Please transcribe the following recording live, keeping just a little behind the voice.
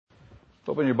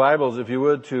Open your Bibles, if you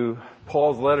would, to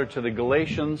Paul's letter to the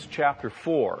Galatians, chapter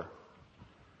 4.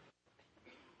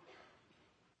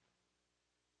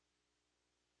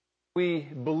 We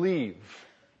believe.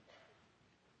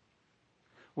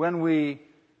 When we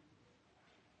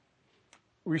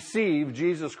receive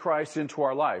Jesus Christ into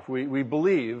our life, we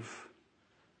believe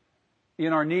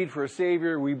in our need for a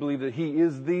Savior. We believe that He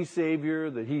is the Savior,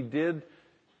 that He did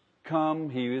come.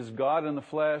 He is God in the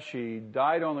flesh. He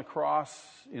died on the cross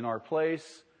in our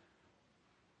place.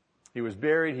 He was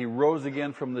buried. He rose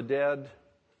again from the dead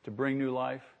to bring new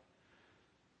life.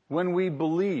 When we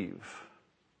believe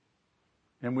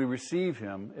and we receive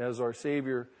Him as our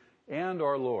Savior and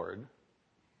our Lord,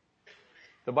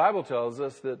 the Bible tells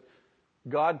us that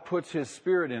God puts His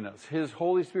Spirit in us. His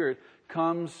Holy Spirit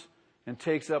comes and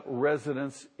takes up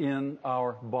residence in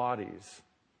our bodies.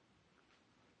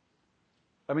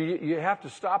 I mean, you have to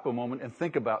stop a moment and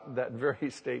think about that very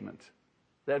statement,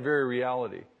 that very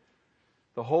reality.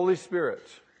 The Holy Spirit.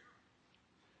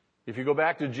 If you go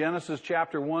back to Genesis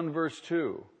chapter 1, verse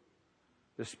 2,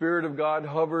 the Spirit of God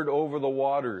hovered over the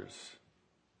waters.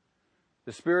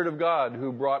 The Spirit of God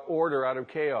who brought order out of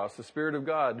chaos. The Spirit of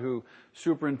God who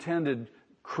superintended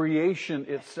creation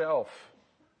itself.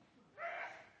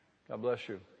 God bless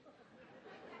you.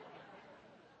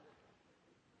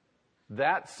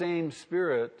 That same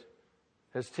Spirit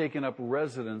has taken up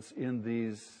residence in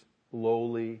these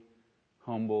lowly,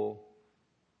 humble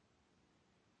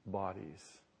bodies.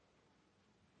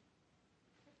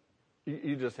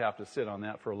 You just have to sit on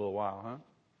that for a little while, huh?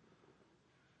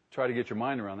 Try to get your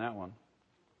mind around that one.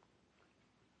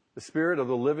 The Spirit of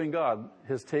the living God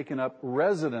has taken up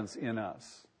residence in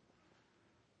us.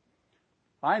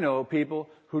 I know people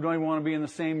who don't even want to be in the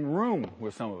same room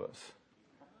with some of us.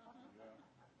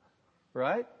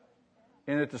 Right?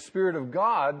 And that the Spirit of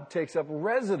God takes up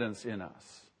residence in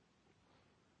us.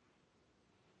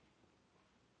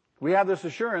 We have this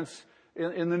assurance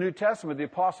in the New Testament. The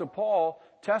Apostle Paul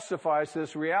testifies to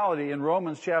this reality in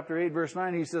Romans chapter 8, verse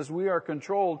 9. He says, we are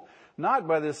controlled not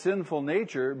by the sinful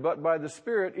nature, but by the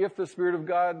Spirit, if the Spirit of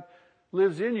God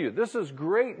lives in you. This is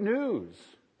great news.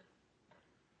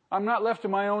 I'm not left to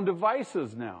my own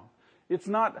devices now. It's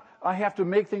not, I have to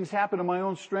make things happen in my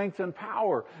own strength and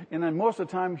power. And then most of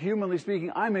the time, humanly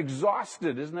speaking, I'm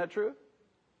exhausted. Isn't that true?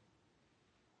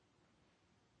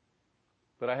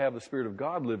 But I have the Spirit of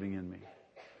God living in me.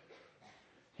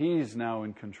 He's now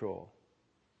in control.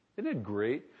 Isn't it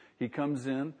great? He comes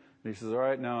in and he says, all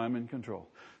right, now I'm in control.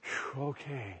 Whew,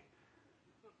 okay.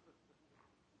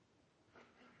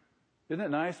 Isn't it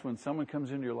nice when someone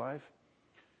comes into your life?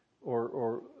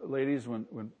 Or ladies,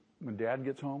 when dad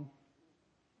gets home?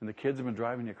 And the kids have been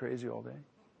driving you crazy all day. And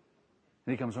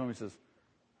he comes home and he says,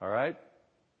 all right,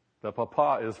 the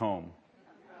papa is home.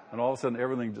 And all of a sudden,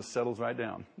 everything just settles right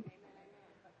down.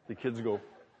 The kids go,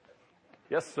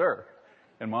 yes, sir.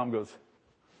 And mom goes.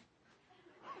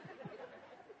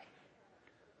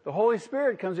 The Holy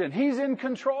Spirit comes in. He's in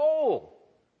control.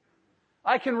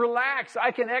 I can relax. I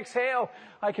can exhale.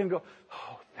 I can go,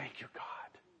 oh, thank you, God.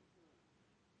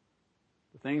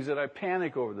 The things that I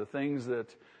panic over, the things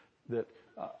that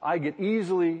I get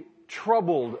easily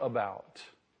troubled about,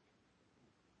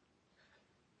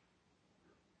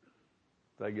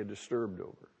 that I get disturbed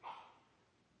over.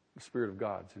 The Spirit of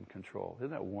God's in control. Isn't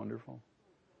that wonderful?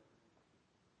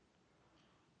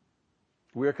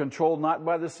 We are controlled not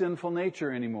by the sinful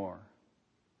nature anymore,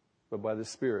 but by the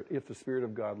Spirit, if the Spirit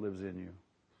of God lives in you.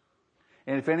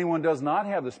 And if anyone does not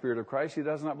have the Spirit of Christ, he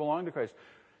does not belong to Christ.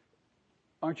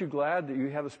 Aren't you glad that you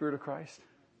have the Spirit of Christ?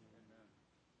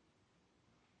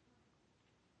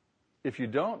 If you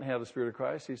don't have the Spirit of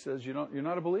Christ, he says you're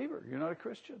not a believer. You're not a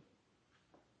Christian.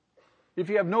 If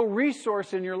you have no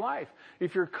resource in your life,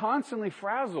 if you're constantly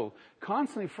frazzled,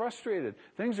 constantly frustrated,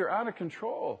 things are out of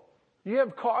control, you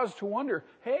have cause to wonder,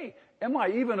 hey, am I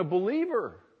even a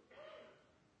believer?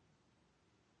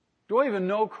 Do I even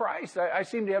know Christ? I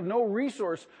seem to have no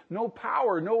resource, no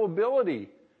power, no ability,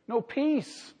 no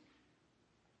peace.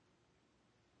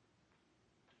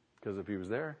 Because if he was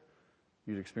there,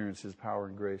 you'd experience his power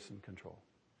and grace and control.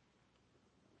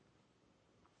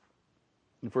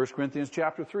 In 1 Corinthians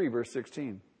chapter 3, verse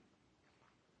 16,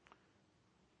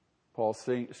 Paul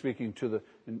speaking to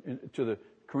the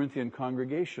Corinthian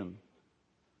congregation,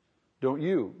 don't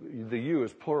you, the you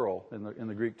is plural in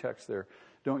the Greek text there,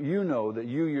 don't you know that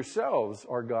you yourselves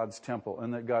are God's temple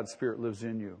and that God's Spirit lives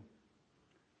in you?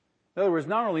 In other words,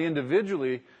 not only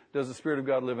individually does the Spirit of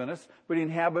God live in us, but he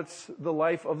inhabits the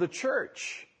life of the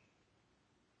church.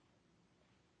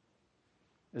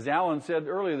 As Alan said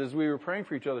earlier, as we were praying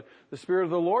for each other, the Spirit of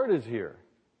the Lord is here.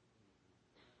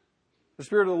 The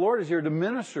Spirit of the Lord is here to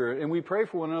minister, and we pray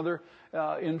for one another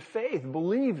in faith,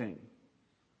 believing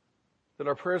that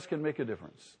our prayers can make a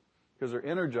difference because they're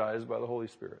energized by the Holy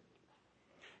Spirit.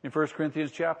 In 1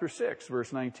 Corinthians chapter 6,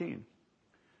 verse 19.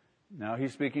 Now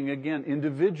he's speaking again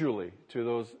individually to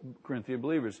those Corinthian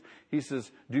believers. He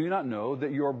says, do you not know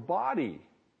that your body,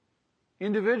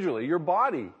 individually, your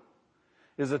body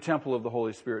is a temple of the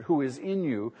Holy Spirit who is in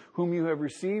you, whom you have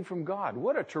received from God?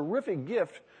 What a terrific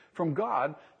gift from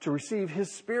God to receive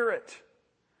His Spirit,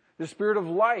 the Spirit of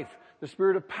life, the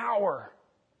Spirit of power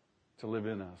to live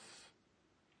in us.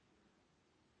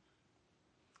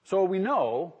 So we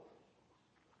know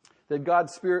that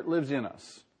God's Spirit lives in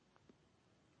us.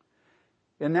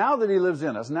 And now that He lives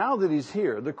in us, now that He's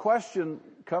here, the question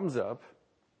comes up,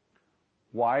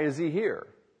 why is He here?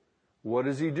 What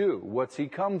does He do? What's He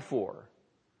come for?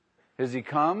 Has He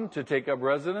come to take up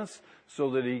residence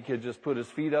so that He could just put His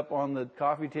feet up on the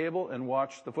coffee table and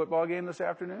watch the football game this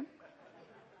afternoon?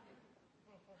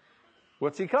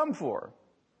 What's He come for?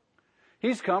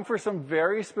 He's come for some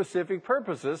very specific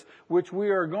purposes, which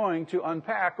we are going to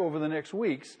unpack over the next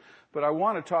weeks. But I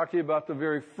want to talk to you about the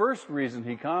very first reason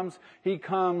He comes. He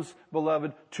comes,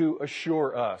 beloved, to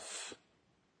assure us.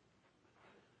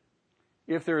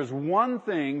 If there is one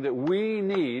thing that we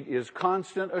need is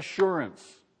constant assurance.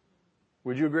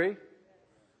 Would you agree?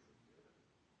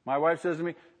 My wife says to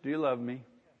me, do you love me?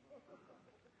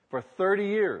 For 30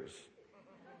 years.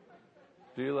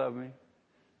 Do you love me?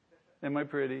 Am I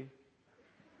pretty?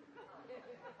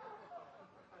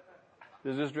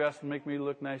 Does this dress make me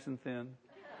look nice and thin?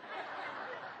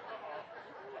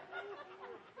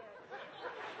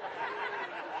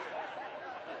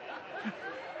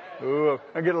 Ooh,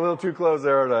 I get a little too close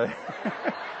there, aren't I?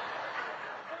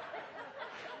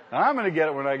 I'm going to get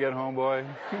it when I get home, boy.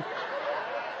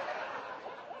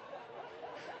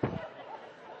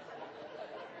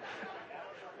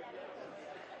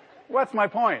 What's my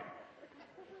point?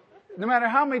 No matter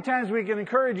how many times we can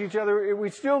encourage each other, we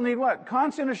still need what?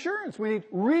 Constant assurance. We need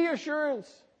reassurance.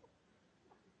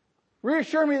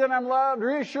 Reassure me that I'm loved.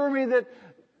 Reassure me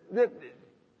that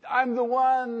I'm the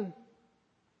one.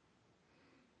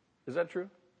 Is that true?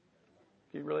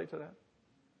 Can you relate to that?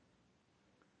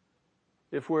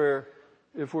 If we're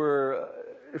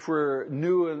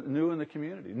new in the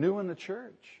community, new in the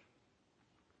church,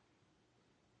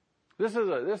 this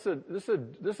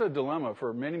is a dilemma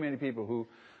for many people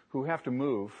who have to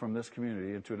move from this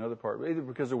community into another part, either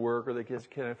because of work or they can't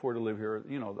afford to live here,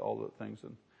 all the things.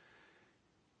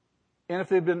 And if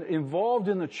they've been involved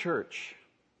in the church,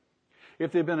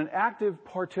 if they've been an active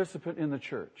participant in the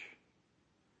church,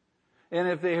 and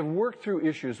if they have worked through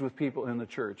issues with people in the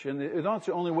church, and that's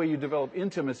the only way you develop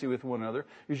intimacy with one another,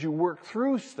 is you work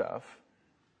through stuff,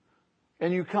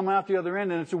 and you come out the other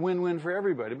end, and it's a win-win for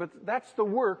everybody. But that's the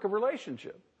work of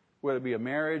relationship, whether it be a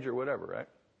marriage or whatever, right?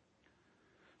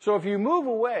 So if you move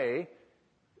away,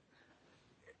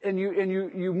 and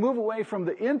you move away from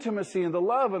the intimacy and the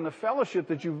love and the fellowship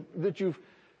that you've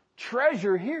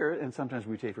treasure here, and sometimes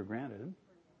we take for granted,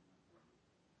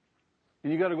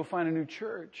 and you got to go find a new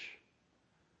church.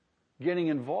 Getting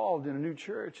involved in a new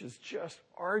church is just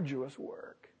arduous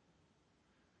work.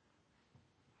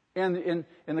 And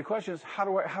the question is, how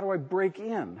do I break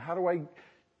in? How do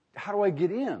I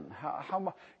get in?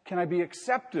 How can I be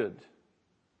accepted?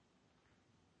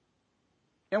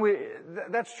 And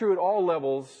that's true at all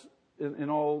levels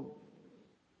in all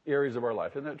areas of our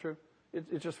life. Isn't that true?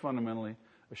 It's just fundamentally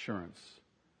assurance.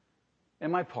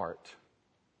 Am I part?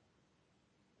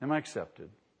 Am I accepted?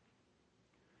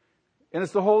 And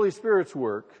it's the Holy Spirit's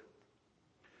work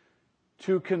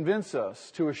to convince us,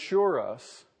 to assure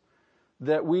us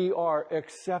that we are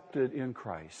accepted in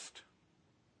Christ.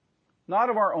 Not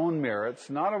of our own merits,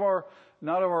 not of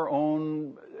our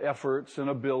own efforts and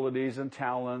abilities and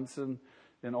talents and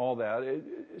all that.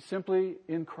 Simply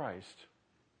in Christ.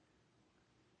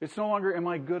 It's no longer, am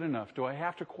I good enough? Do I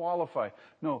have to qualify?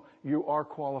 No, you are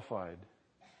qualified.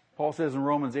 Paul says in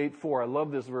Romans 8:4, I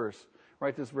love this verse.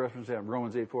 Write this reference down,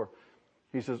 Romans 8:4.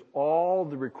 He says, all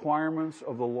the requirements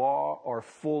of the law are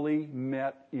fully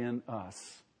met in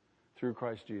us through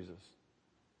Christ Jesus.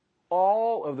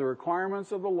 All of the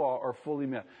requirements of the law are fully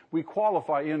met. We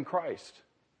qualify in Christ.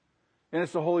 And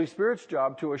it's the Holy Spirit's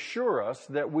job to assure us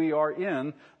that we are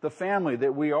in the family,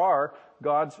 that we are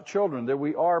God's children, that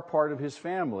we are part of His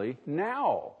family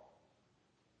now.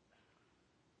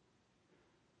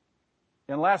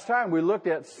 And last time we looked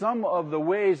at some of the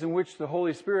ways in which the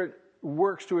Holy Spirit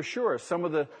works to assure us, some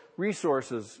of the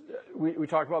resources. We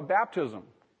talked about baptism.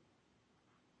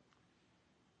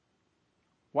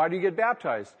 Why do you get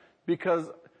baptized? Because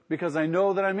because I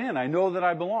know that I'm in. I know that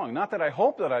I belong. Not that I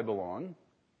hope that I belong.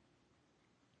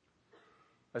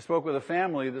 I spoke with a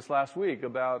family this last week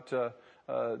about,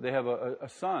 they have a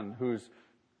son who's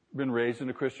been raised in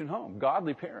a Christian home.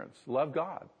 Godly parents, love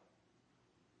God.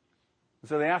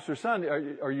 So they asked their son,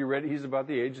 are you ready? He's about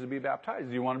the age to be baptized.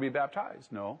 Do you want to be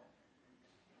baptized? No.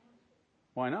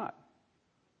 Why not?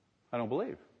 I don't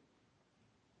believe.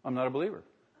 I'm not a believer.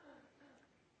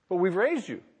 But we've raised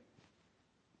you.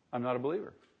 I'm not a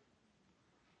believer.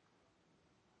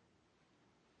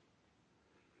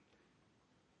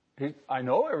 I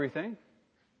know everything.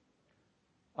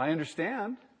 I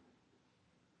understand.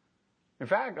 In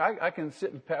fact, I can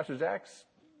sit in Pastor Zach's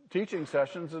teaching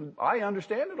sessions and I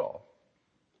understand it all.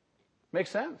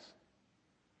 Makes sense.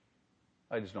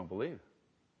 I just don't believe.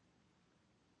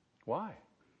 Why?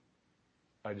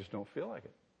 I just don't feel like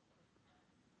it.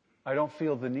 I don't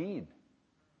feel the need.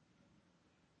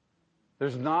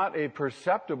 There's not a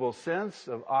perceptible sense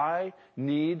of I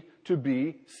need to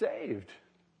be saved.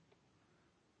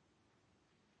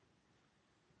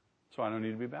 So I don't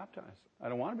need to be baptized. I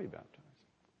don't want to be baptized.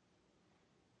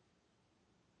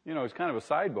 You know, it's kind of a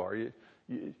sidebar.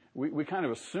 We kind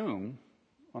of assume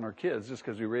on our kids, just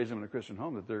because we raise them in a Christian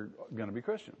home, that they're going to be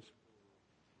Christians.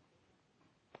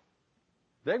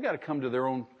 They've got to come to their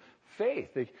own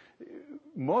faith.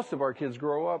 Most of our kids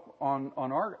grow up on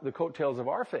the coattails of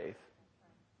our faith.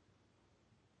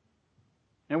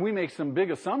 And we make some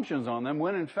big assumptions on them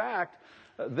when, in fact,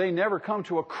 they never come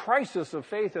to a crisis of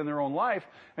faith in their own life,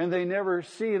 and they never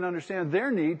see and understand their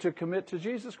need to commit to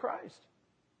Jesus Christ.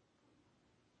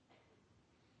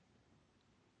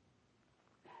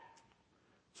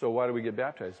 So why do we get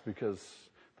baptized? Because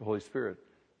the Holy Spirit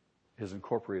has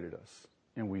incorporated us.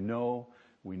 And we know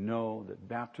that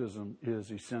baptism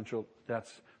is essential.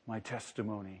 That's my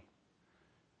testimony.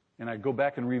 And I go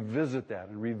back and revisit that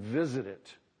and revisit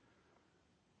it,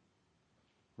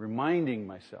 reminding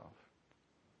myself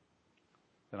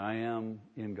that I am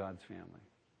in God's family.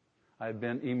 I've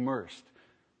been immersed.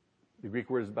 The Greek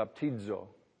word is baptizo.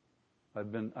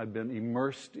 I've been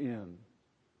immersed in.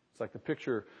 It's like the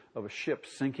picture of a ship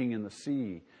sinking in the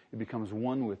sea. It becomes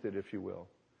one with it, if you will.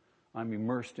 I'm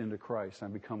immersed into Christ. I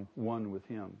become one with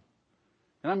Him.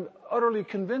 And I'm utterly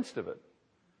convinced of it.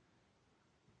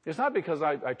 It's not because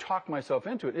I talk myself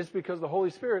into it. It's because the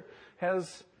Holy Spirit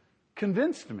has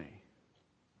convinced me.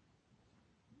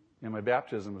 And my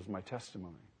baptism is my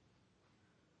testimony.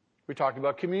 We talked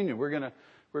about communion. We're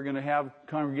going to have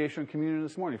congregational communion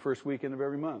this morning, first weekend of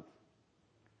every month.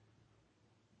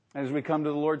 As we come to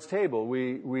the Lord's table,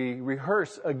 we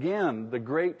rehearse again the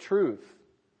great truth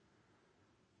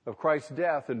of Christ's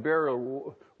death and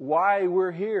burial, why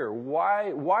we're here.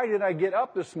 Why did I get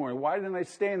up this morning? Why didn't I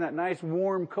stay in that nice,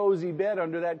 warm, cozy bed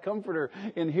under that comforter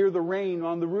and hear the rain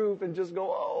on the roof and just go,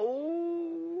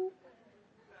 oh?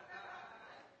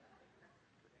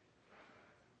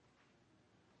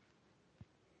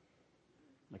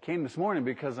 I came this morning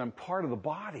because I'm part of the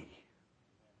body.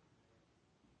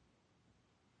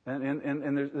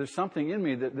 And there's something in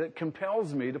me that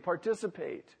compels me to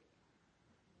participate.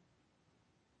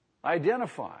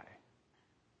 Identify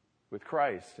with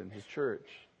Christ and His church.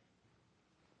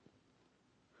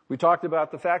 We talked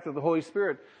about the fact that the Holy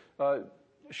Spirit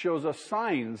shows us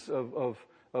signs of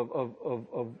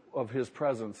His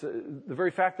presence. The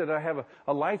very fact that I have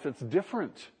a life that's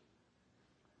different.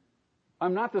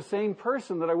 I'm not the same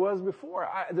person that I was before.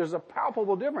 There's a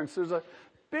palpable difference. There's a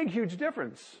big, huge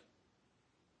difference.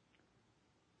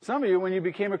 Some of you, when you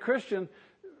became a Christian,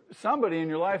 somebody in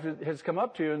your life has come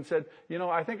up to you and said, you know,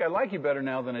 I think I like you better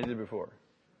now than I did before.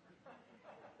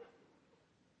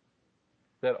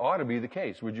 That ought to be the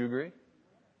case. Would you agree?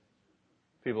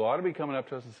 People ought to be coming up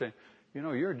to us and saying, you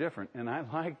know, you're different, and I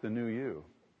like the new you.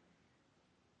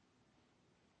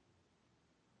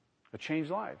 A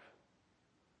changed life.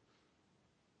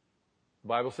 The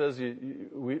Bible says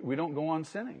we don't go on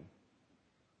sinning.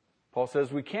 Paul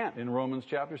says we can't in Romans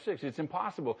chapter 6. It's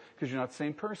impossible because you're not the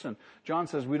same person. John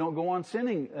says we don't go on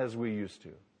sinning as we used to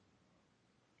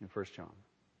in 1 John.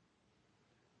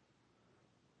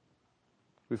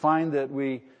 We find that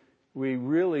we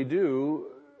really do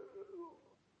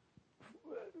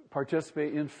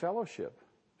participate in fellowship.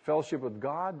 Fellowship with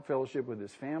God, fellowship with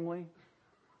His family.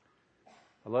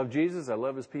 I love Jesus, I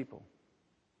love His people.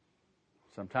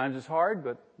 Sometimes it's hard,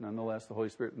 but nonetheless the Holy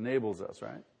Spirit enables us,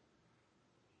 right?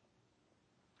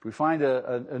 We find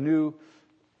a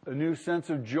new sense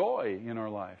of joy in our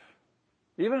life.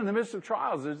 Even in the midst of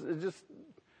trials,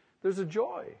 there's a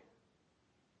joy.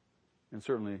 And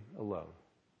certainly a love.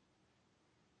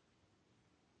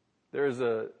 There is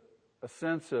a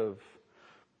sense of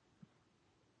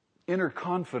inner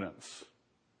confidence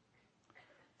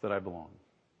that I belong.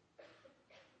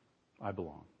 I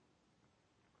belong.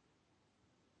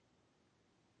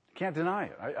 Can't deny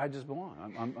it. I just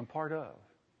belong. I'm part of.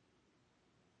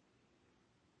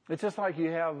 It's just like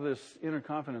you have this inner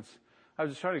confidence. I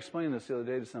was just trying to explain this the other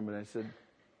day to somebody. I said,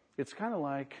 it's kind of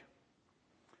like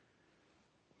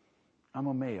I'm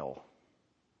a male.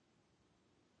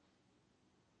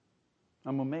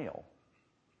 I'm a male.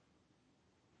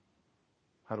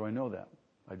 How do I know that?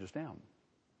 I just am.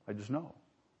 I just know.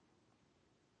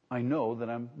 I know that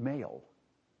I'm male.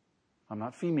 I'm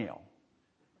not female.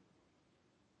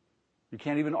 You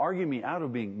can't even argue me out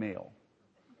of being male.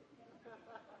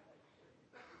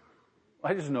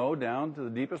 I just know down to the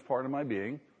deepest part of my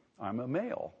being, I'm a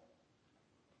male.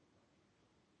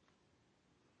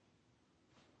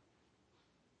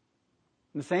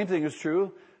 And the same thing is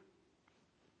true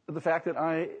of the fact that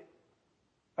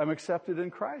I'm accepted in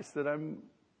Christ, that I'm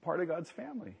part of God's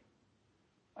family.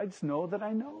 I just know that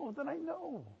I know that I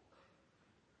know.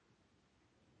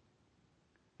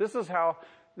 This is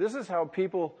how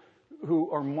people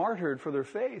who are martyred for their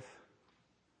faith,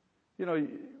 you know,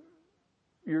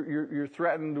 you're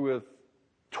threatened with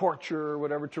torture or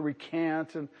whatever to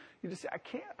recant, and you just say,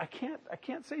 I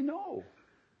can't say no.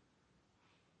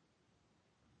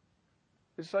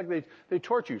 It's like they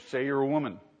torture you. Say you're a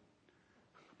woman.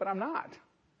 But I'm not.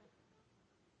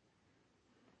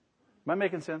 Am I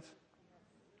making sense?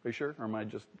 Are you sure? Or am I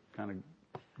just kind of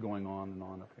going on and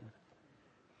on up here?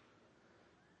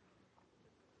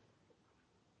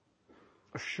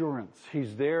 Assurance.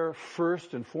 He's there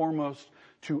first and foremost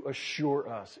to assure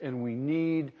us. And we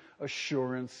need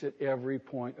assurance at every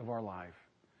point of our life.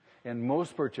 And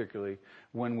most particularly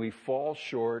when we fall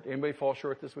short. Anybody fall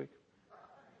short this week?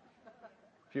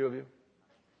 A few of you?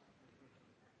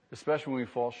 Especially when we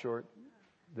fall short,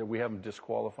 that we haven't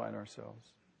disqualified ourselves.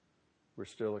 We're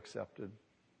still accepted.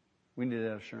 We need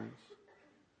that assurance.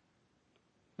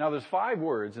 Now, there's 5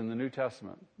 words in the New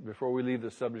Testament before we leave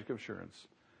the subject of assurance,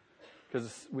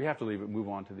 because we have to leave it and move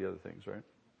on to the other things, right?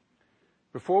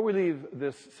 Before we leave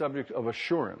this subject of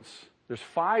assurance, there's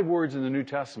 5 words in the New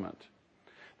Testament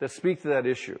that speak to that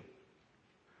issue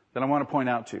that I want to point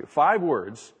out to you. 5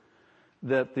 words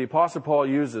that the Apostle Paul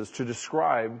uses to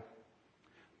describe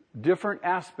different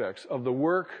aspects of the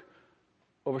work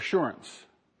of assurance,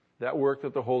 that work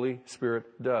that the Holy Spirit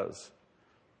does.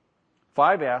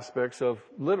 5 aspects of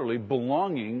literally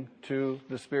belonging to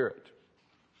the Spirit.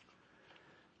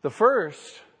 The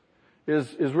first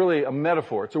is really a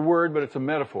metaphor. It's a word, but it's a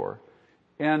metaphor.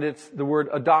 And it's the word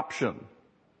adoption.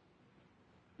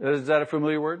 Is that a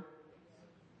familiar word?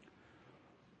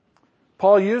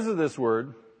 Paul uses this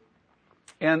word,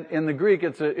 and in the Greek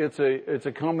it's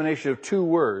a combination of 2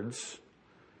 words.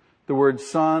 The word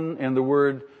son and the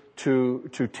word to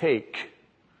take.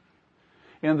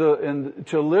 And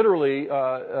to literally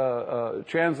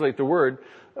translate the word,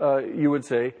 you would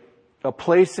say, a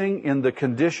placing in the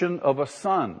condition of a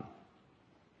son.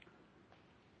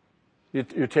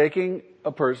 You're taking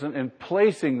a person and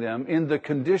placing them in the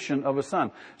condition of a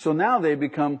son. So now they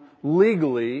become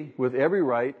legally, with every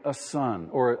right, a son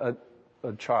or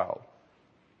a child.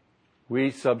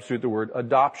 We substitute the word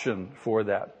adoption for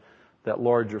that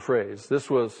larger phrase. This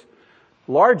was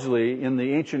largely in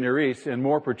the ancient Near East, and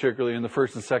more particularly in the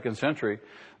 1st and 2nd century,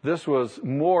 this was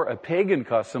more a pagan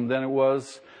custom than it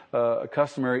was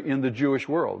customary in the Jewish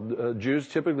world. Jews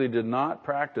typically did not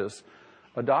practice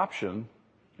adoption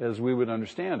as we would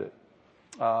understand it.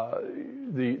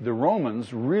 The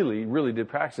Romans really did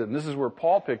practice it. And this is where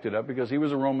Paul picked it up, because he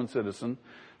was a Roman citizen,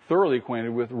 thoroughly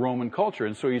acquainted with Roman culture.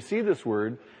 And so you see this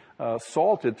word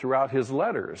salted throughout his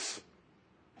letters.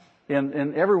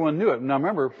 And everyone knew it. Now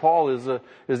remember, Paul is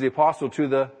the apostle to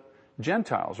the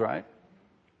Gentiles, right?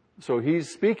 So he's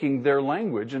speaking their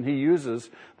language, and he uses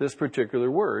this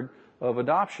particular word of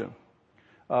adoption.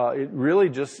 It really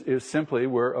just is simply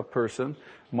where a person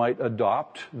might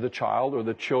adopt the child or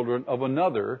the children of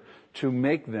another to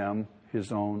make them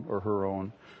his own or her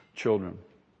own children.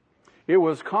 It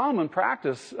was common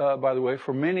practice, by the way,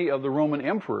 for many of the Roman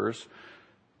emperors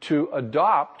to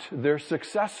adopt their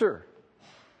successor.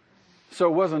 So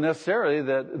it wasn't necessarily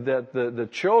that the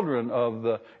children of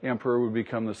the emperor would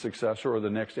become the successor or the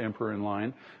next emperor in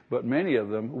line, but many of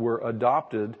them were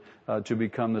adopted to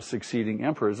become the succeeding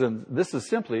emperors. And this is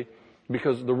simply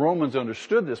because the Romans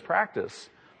understood this practice.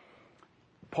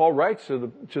 Paul writes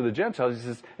to the Gentiles, he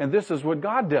says, and this is what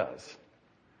God does.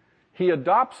 He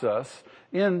adopts us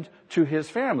into his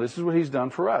family. This is what he's done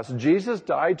for us. Jesus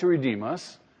died to redeem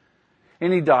us.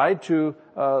 And he died to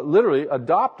literally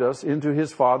adopt us into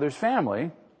his Father's family.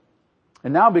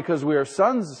 And now because we are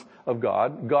sons of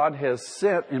God, God has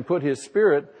sent and put His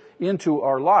Spirit into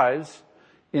our lives,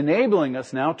 enabling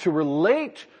us now to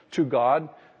relate to God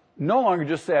no longer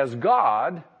just as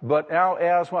God, but now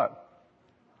as what?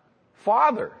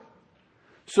 Father.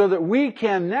 So that we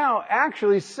can now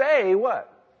actually say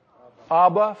what?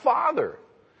 Abba, Father.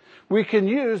 We can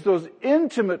use those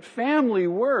intimate family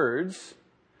words.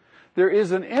 There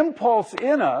is an impulse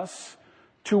in us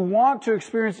to want to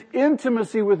experience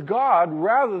intimacy with God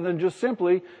rather than just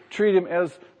simply treat Him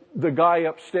as the guy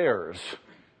upstairs.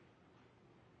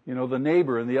 You know, the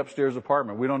neighbor in the upstairs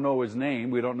apartment. We don't know his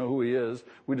name. We don't know who he is.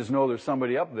 We just know there's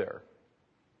somebody up there.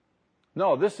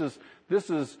 No, this is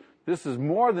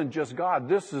more than just God.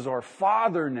 This is our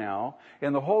Father now.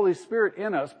 And the Holy Spirit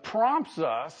in us prompts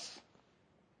us,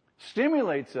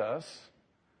 stimulates us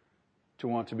to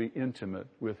want to be intimate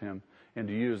with Him and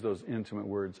to use those intimate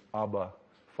words, Abba,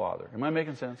 Father. Am I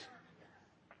making sense?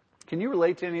 Can you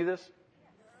relate to any of this?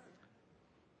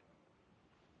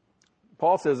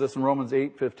 Paul says this in Romans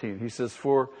 8:15. He says,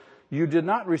 "For you did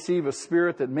not receive a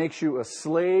spirit that makes you a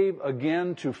slave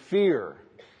again to fear."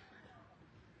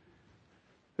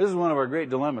 This is one of our great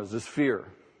dilemmas, is fear.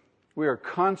 We are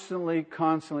constantly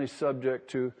subject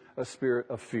to a spirit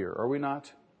of fear, are we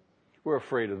not? We're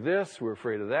afraid of this, we're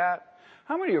afraid of that.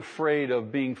 How many are afraid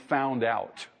of being found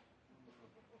out?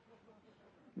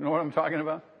 You know what I'm talking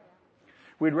about?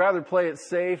 We'd rather play it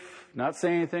safe, not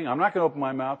say anything. I'm not going to open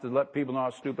my mouth to let people know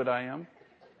how stupid I am.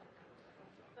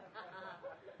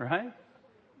 Right?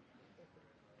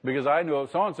 Because I know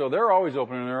so-and-so, they're always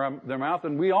opening their mouth,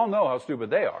 and we all know how stupid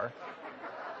they are.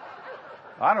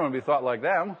 I don't want to be thought like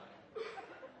them.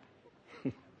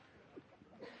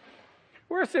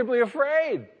 We're simply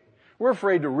afraid. We're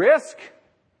afraid to risk.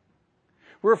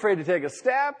 We're afraid to take a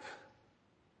step.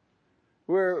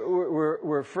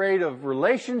 We're afraid of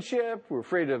relationship. We're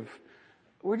afraid of,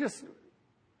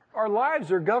 our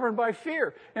lives are governed by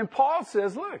fear. And Paul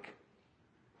says, look,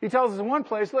 he tells us in one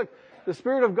place, look, the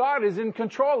Spirit of God is in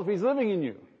control if He's living in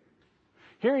you.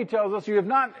 Here he tells us you've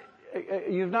not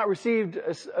received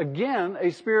again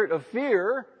a spirit of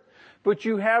fear, but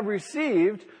you have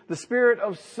received the spirit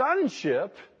of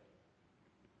sonship,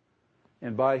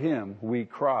 and by Him we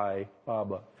cry,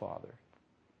 Abba, Father.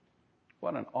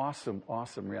 What an awesome,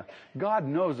 awesome reality. God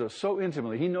knows us so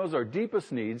intimately. He knows our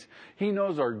deepest needs. He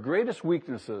knows our greatest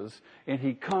weaknesses. And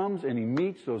He comes and He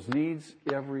meets those needs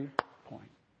every point.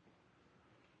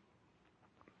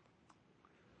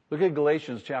 Look at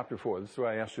Galatians chapter 4. This is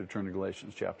why I asked you to turn to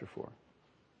Galatians chapter 4.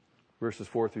 Verses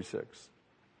 4 through 6.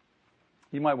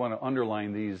 You might want to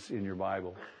underline these in your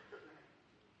Bible.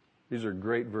 These are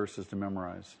great verses to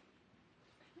memorize.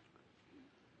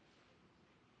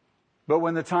 But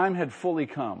when the time had fully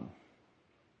come,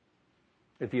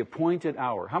 at the appointed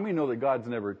hour, how many know that God's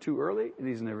never too early and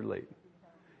He's never late?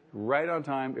 Right on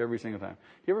time every single time.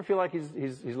 You ever feel like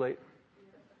he's late?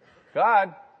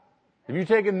 God, have you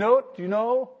taken note? Do you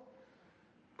know?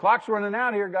 Clock's running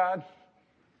out here, God.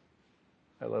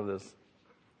 I love this.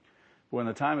 When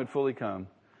the time had fully come,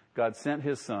 God sent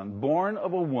His Son, born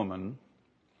of a woman,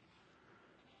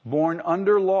 born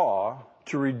under law,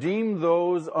 to redeem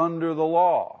those under the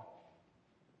law.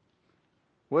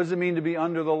 What does it mean to be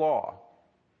under the law?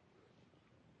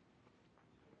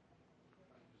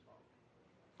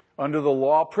 Under the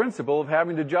law principle of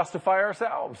having to justify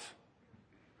ourselves.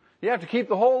 You have to keep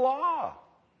the whole law.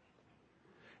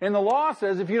 And the law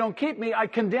says, if you don't keep me, I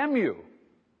condemn you.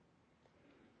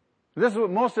 This is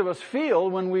what most of us feel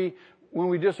when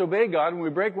we disobey God, when we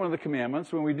break one of the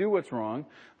commandments, when we do what's wrong.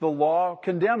 The law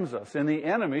condemns us. And the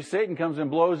enemy, Satan, comes and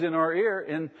blows in our ear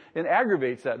and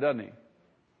aggravates that, doesn't he?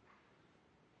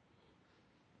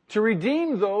 To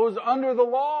redeem those under the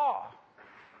law.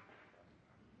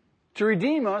 To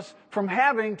redeem us from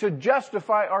having to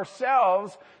justify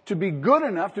ourselves to be good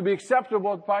enough to be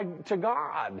acceptable to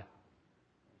God.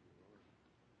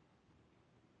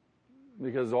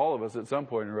 Because all of us at some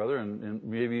point or other, and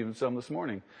maybe even some this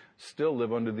morning, still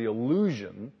live under the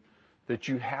illusion that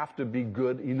you have to be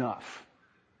good enough.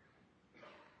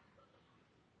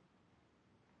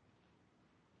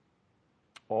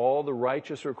 All the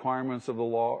righteous requirements of the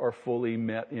law are fully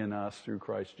met in us through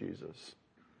Christ Jesus.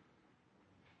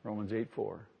 Romans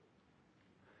 8:4.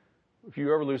 If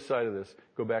you ever lose sight of this,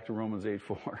 go back to Romans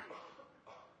 8:4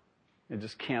 and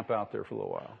just camp out there for a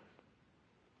little while.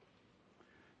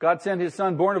 God sent His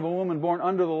Son, born of a woman, born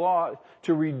under the law,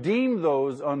 to redeem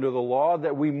those under the law,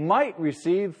 that we might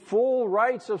receive full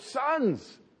rights of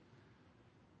sons.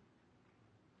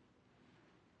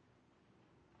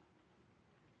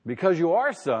 Because you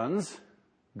are sons,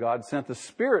 God sent the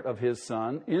Spirit of His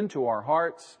Son into our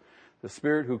hearts, The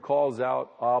Spirit who calls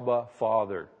out, Abba,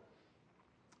 Father.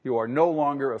 You are no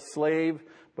longer a slave,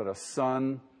 but a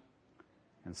son.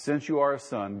 And since you are a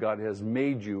son, God has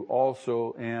made you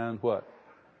also an what?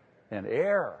 An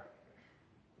heir.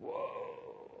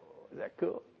 Whoa, is that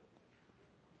cool?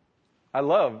 I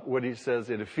love what he says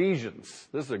in Ephesians.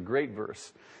 This is a great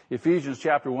verse. Ephesians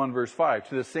chapter 1, verse 5,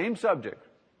 to the same subject.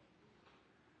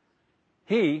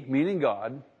 He, meaning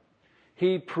God,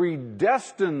 He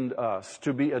predestined us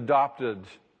to be adopted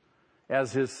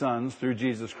as His sons through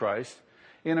Jesus Christ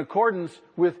in accordance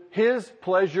with His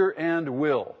pleasure and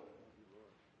will.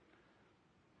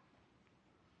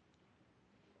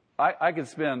 I could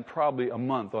spend probably a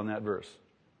month on that verse.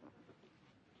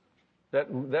 That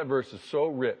verse is so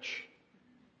rich.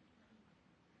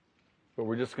 But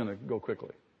we're just going to go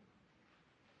quickly.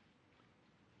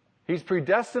 He's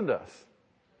predestined us.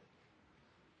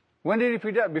 When did He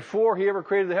predestine? Before He ever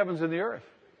created the heavens and the earth.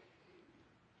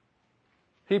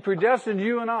 He predestined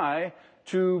you and I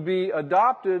to be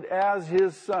adopted as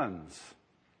His sons.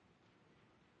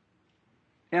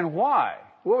 And why?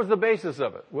 What was the basis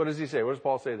of it? What does he say? What does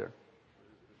Paul say there?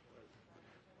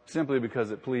 Simply because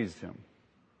it pleased Him.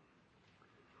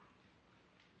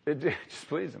 It just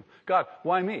pleased Him. God,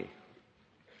 why me?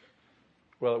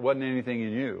 Well, it wasn't anything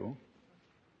in you.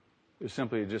 It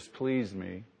simply just pleased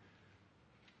me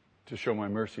to show my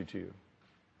mercy to you.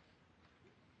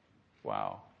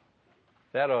 Wow.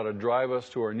 That ought to drive us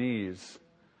to our knees.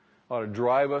 Ought to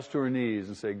drive us to our knees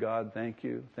and say, God, thank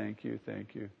you, thank you,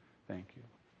 thank you, thank you.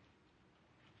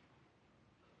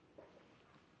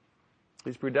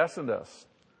 He's predestined us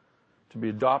to be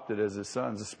adopted as His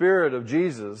sons. The Spirit of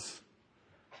Jesus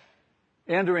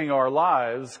entering our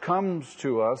lives comes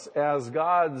to us as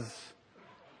God's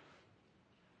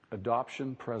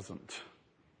adoption present.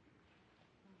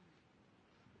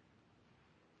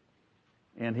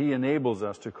 And He enables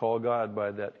us to call God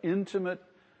by that intimate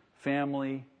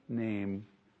family name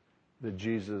that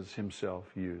Jesus Himself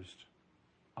used.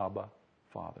 Abba,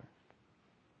 Father.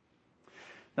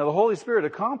 Now the Holy Spirit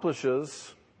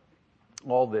accomplishes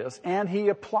all this, and He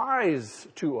applies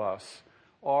to us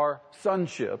our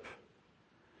sonship.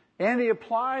 And He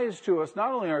applies to us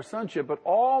not only our sonship, but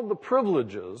all the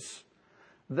privileges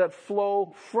that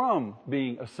flow from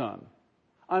being a son.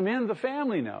 I'm in the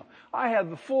family now. I have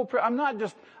the full, I'm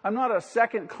not a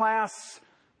second class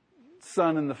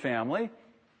son in the family.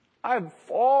 I have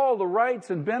all the rights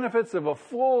and benefits of a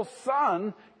full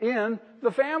son in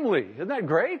the family. Isn't that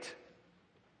great?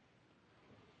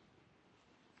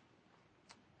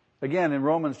 Again, in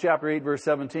Romans chapter 8, verse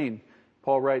 17,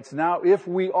 Paul writes, now if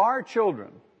we are children,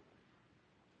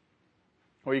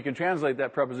 or you can translate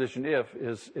that preposition if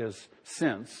is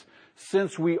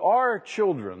since we are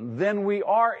children, then we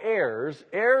are heirs,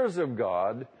 heirs of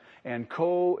God, and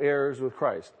co-heirs with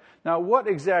Christ. Now, what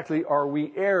exactly are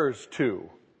we heirs to?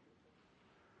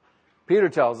 Peter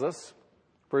tells us,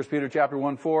 1 Peter chapter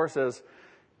 1:4 says,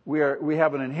 we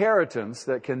have an inheritance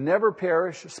that can never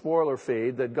perish, spoil, or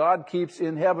fade, that God keeps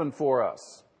in heaven for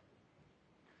us.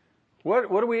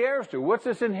 What are we heirs to? What's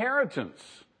this inheritance?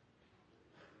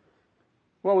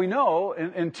 Well, we know,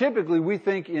 and typically we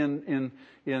think in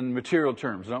material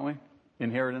terms, don't we?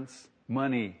 Inheritance,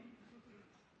 money.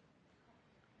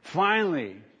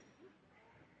 Finally.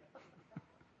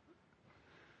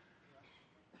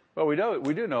 Well,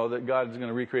 we do know that God is going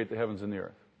to recreate the heavens and the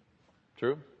earth.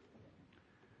 True?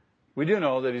 We do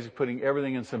know that He's putting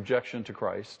everything in subjection to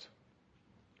Christ.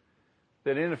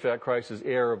 That in effect, Christ is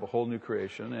heir of a whole new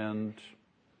creation, and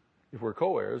if we're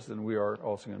co-heirs, then we are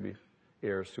also going to be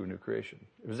heirs to a new creation.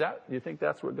 Do you think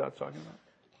that's what God's talking about?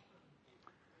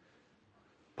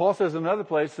 Paul says in another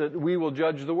place that we will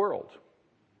judge the world.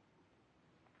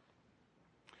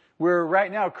 We're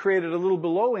right now created a little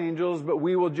below angels, but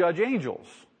we will judge angels.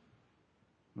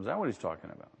 Is that what he's talking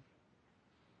about?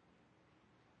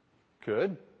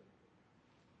 Could.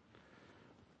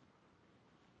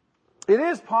 It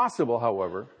is possible,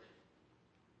 however,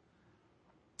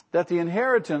 that the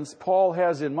inheritance Paul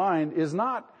has in mind is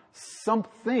not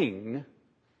something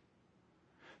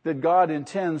that God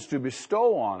intends to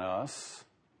bestow on us.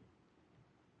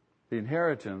 The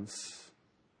inheritance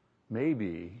may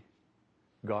be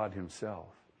God Himself.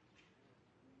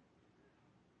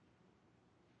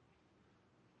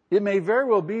 It may very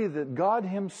well be that God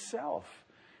Himself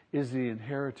is the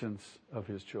inheritance of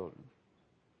His children.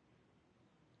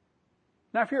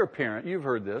 Now, if you're a parent, you've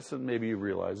heard this, and maybe you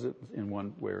realize it in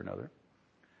one way or another.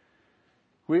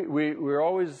 We're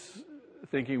always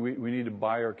thinking we need to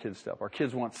buy our kids stuff. Our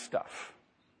kids want stuff.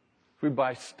 We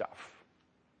buy stuff.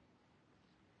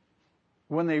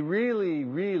 When they really,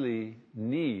 really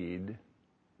need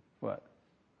what?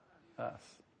 us.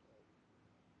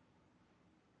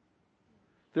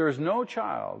 There is no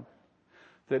child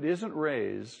that isn't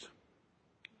raised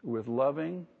with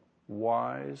loving,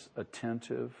 wise,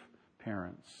 attentive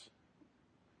parents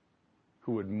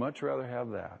who would much rather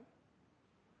have that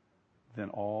than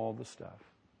all the stuff.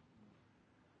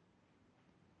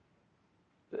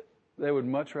 They would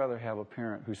much rather have a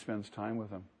parent who spends time with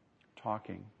them,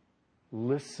 talking,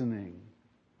 listening,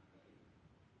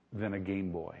 than a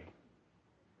Game Boy.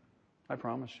 I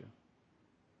promise you.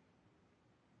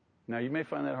 Now, you may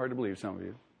find that hard to believe, some of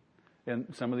you.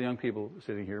 And some of the young people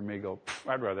sitting here may go,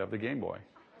 I'd rather have the Game Boy.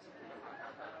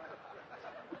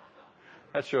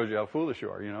 That shows you how foolish you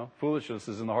are, you know. Foolishness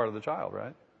is in the heart of the child,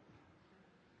 right?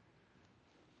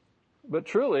 But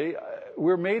truly,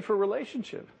 we're made for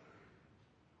relationship.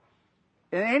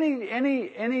 And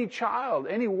any child,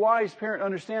 any wise parent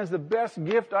understands the best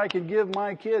gift I can give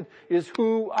my kid is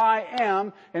who I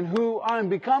am and who I'm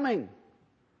becoming.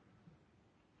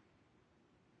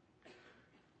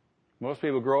 Most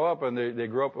people grow up and they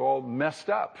grow up all messed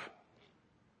up.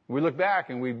 We look back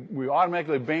and we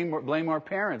automatically blame our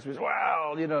parents. We say,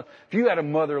 well, you know, if you had a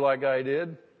mother like I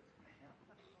did.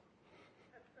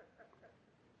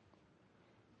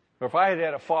 Or if I had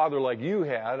had a father like you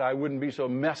had, I wouldn't be so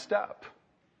messed up.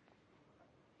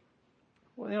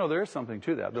 Well, you know, there is something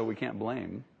to that, though we can't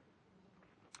blame.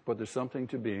 But there's something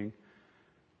to being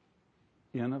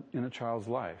in a child's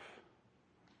life.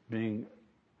 Being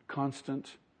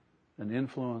constant, an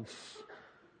influence.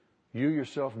 You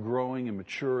yourself growing and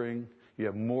maturing. You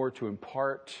have more to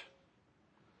impart.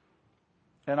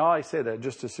 And I say that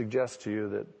just to suggest to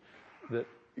you that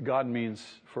God means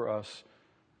for us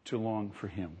to long for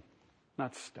Him,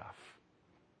 not stuff.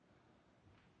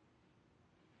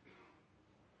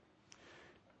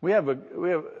 We have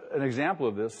an example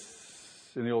of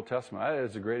this in the Old Testament.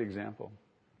 It's a great example.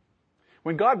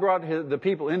 When God brought the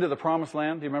people into the Promised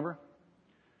Land, do you remember?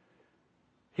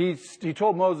 He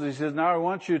told Moses, he says, now I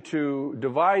want you to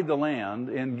divide the land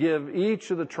and give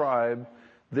each of the tribe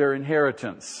their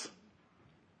inheritance.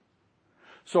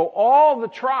 So all the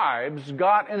tribes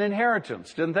got an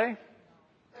inheritance, didn't they?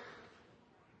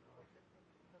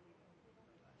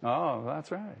 Oh,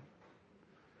 that's right.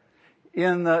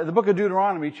 In the book of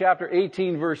Deuteronomy, chapter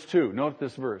 18, verse 2, note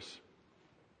this verse.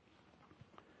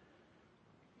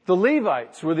 The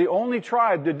Levites were the only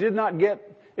tribe that did not get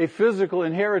a physical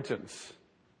inheritance.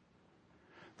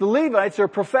 The Levites are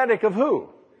prophetic of who?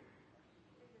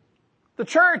 The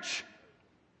church.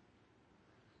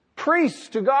 Priests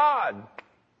to God.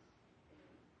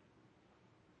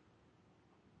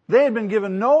 They had been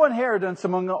given no inheritance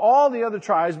among all the other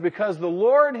tribes because the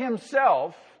Lord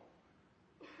Himself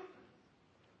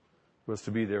was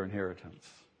to be their inheritance.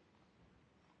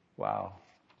 Wow.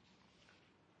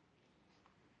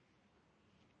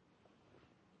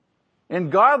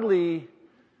 And godly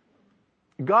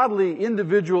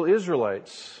individual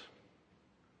Israelites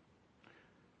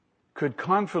could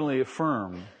confidently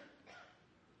affirm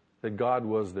that God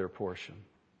was their portion.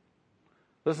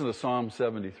 Listen to Psalm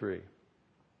 73.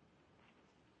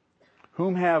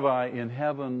 Whom have I in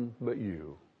heaven but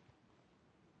you?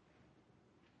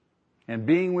 And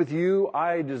being with you,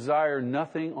 I desire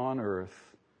nothing on earth.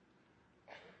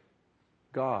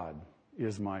 God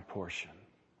is my portion.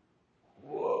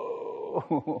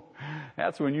 Whoa!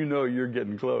 That's when you know you're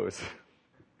getting close.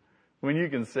 When you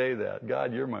can say that,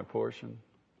 God, you're my portion.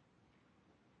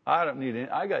 I don't need any.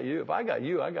 I got you. If I got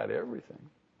you, I got everything.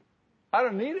 I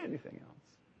don't need anything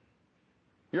else.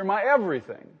 You're my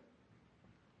everything.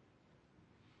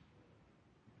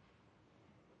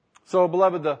 So,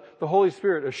 beloved, the Holy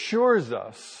Spirit assures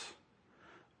us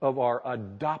of our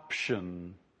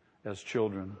adoption as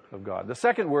children of God. The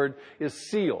second word is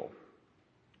seal.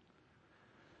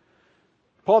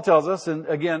 Paul tells us, and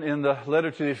again in the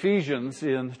letter to the Ephesians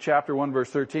in chapter 1, verse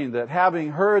 13, that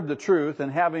having heard the truth and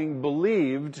having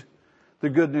believed the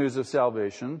good news of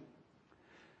salvation,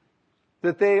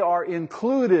 that they are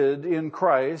included in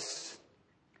Christ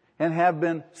and have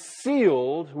been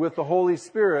sealed with the Holy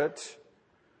Spirit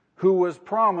who was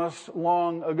promised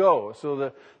long ago.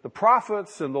 So the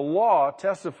prophets and the law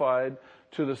testified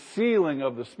to the sealing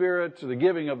of the Spirit, to the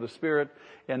giving of the Spirit,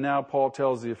 and now Paul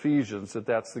tells the Ephesians that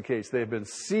that's the case. They've been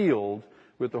sealed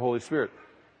with the Holy Spirit.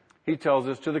 He tells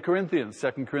this to the Corinthians,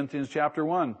 2 Corinthians chapter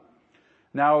 1.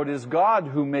 Now it is God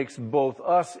who makes both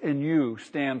us and you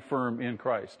stand firm in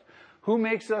Christ. Who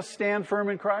makes us stand firm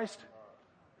in Christ?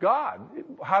 God.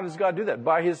 How does God do that?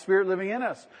 By His Spirit living in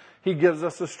us. He gives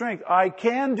us the strength. I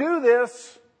can do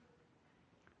this.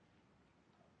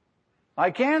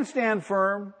 I can stand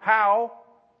firm. How?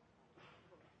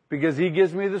 Because He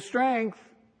gives me the strength.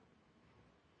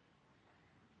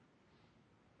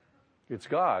 It's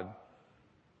God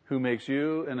who makes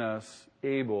you and us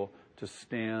able to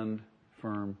stand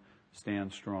firm,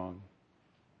 stand strong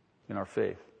in our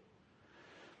faith.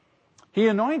 He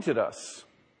anointed us.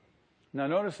 Now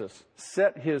notice this.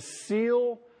 Set his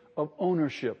seal of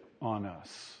ownership on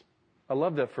us. I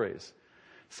love that phrase.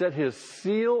 Set his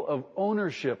seal of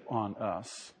ownership on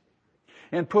us.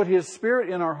 And put his Spirit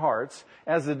in our hearts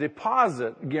as a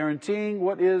deposit guaranteeing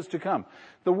what is to come.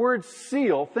 The word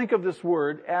seal, think of this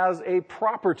word as a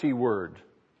property word.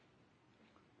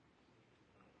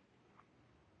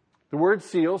 The word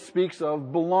seal speaks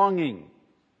of belonging.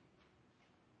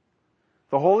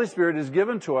 The Holy Spirit is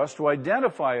given to us to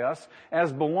identify us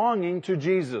as belonging to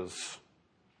Jesus.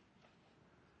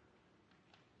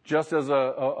 Just as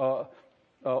a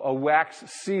wax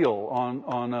seal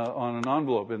on an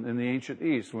envelope in the ancient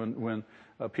East, when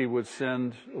people would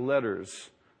send letters,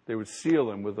 they would seal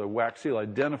them with a wax seal,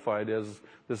 identified as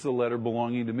this is a letter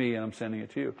belonging to me, and I'm sending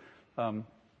it to you.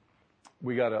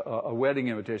 We got a wedding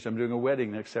invitation. I'm doing a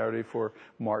wedding next Saturday for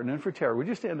Martin and for Tara. Would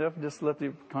you stand up and just let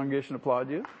the congregation applaud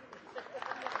you?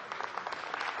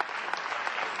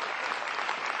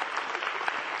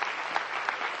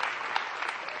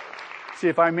 See,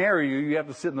 if I marry you, you have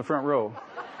to sit in the front row.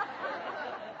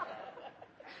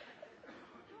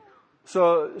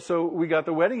 So we got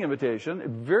the wedding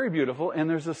invitation, very beautiful, and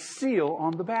there's a seal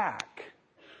on the back.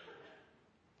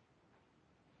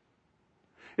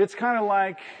 It's kind of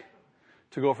like,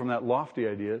 to go from that lofty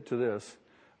idea to this,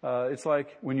 it's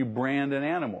like when you brand an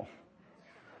animal.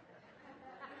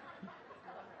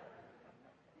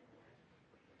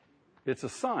 It's a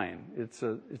sign, it's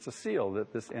a seal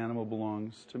that this animal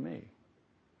belongs to me.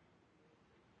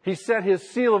 He set his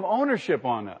seal of ownership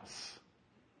on us.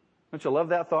 Don't you love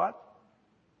that thought?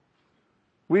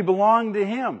 We belong to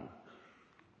him.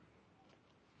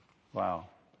 Wow.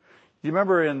 Do you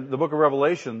remember in the book of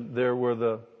Revelation, there were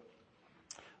the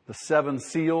 7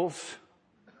 seals?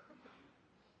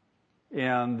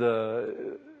 And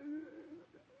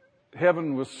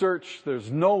heaven was searched. There's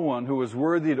no one who was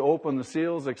worthy to open the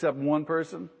seals except one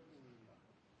person.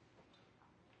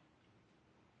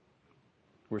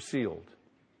 We're sealed.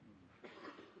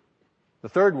 The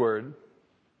third word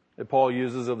that Paul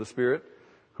uses of the Spirit,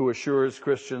 who assures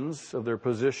Christians of their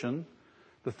position,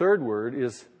 the third word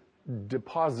is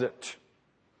deposit.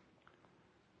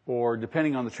 Or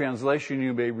depending on the translation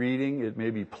you may be reading, it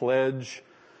may be pledge,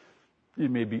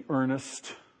 it may be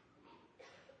earnest,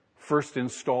 first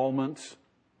installment.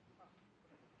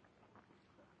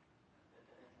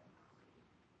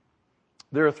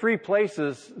 There are 3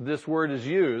 places this word is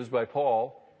used by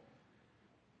Paul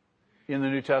in the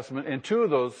New Testament, and 2 of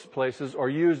those places are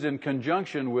used in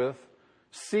conjunction with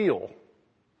seal.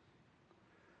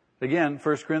 Again,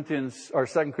 2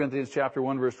 Corinthians chapter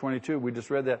 1, verse 22, we just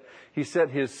read that. He set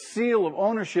his seal of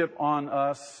ownership on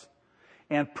us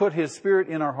and put his Spirit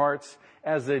in our hearts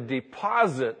as a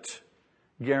deposit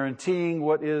guaranteeing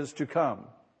what is to come.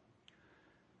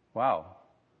 Wow.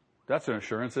 That's an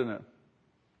assurance, isn't it?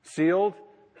 Sealed,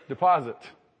 deposit.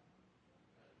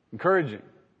 Encouraging.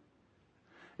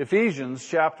 Ephesians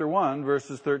chapter 1,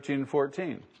 verses 13 and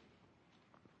 14.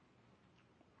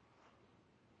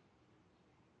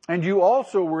 And you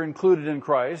also were included in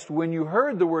Christ when you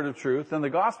heard the word of truth and the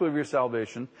gospel of your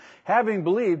salvation. Having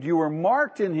believed, you were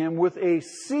marked in him with a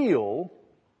seal,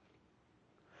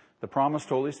 the promised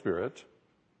Holy Spirit,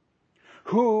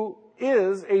 who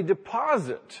is a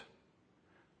deposit,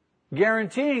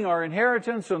 guaranteeing our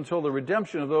inheritance until the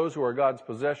redemption of those who are God's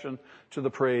possession to the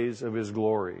praise of his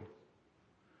glory.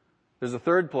 There's a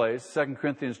third place, 2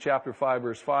 Corinthians chapter 5,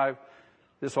 verse 5.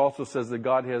 This also says that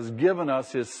God has given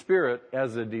us his Spirit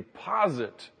as a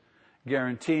deposit,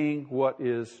 guaranteeing what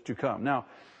is to come. Now,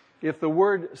 if the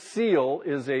word seal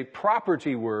is a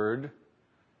property word,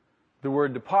 the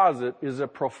word deposit is a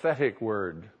prophetic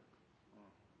word.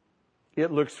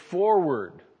 It looks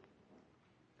forward.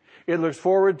 It looks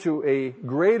forward to a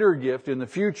greater gift in the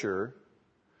future,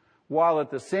 while at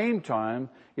the same time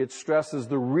it stresses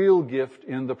the real gift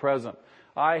in the present.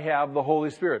 I have the Holy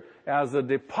Spirit as a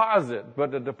deposit,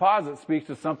 but the deposit speaks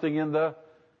to something in the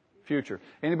future.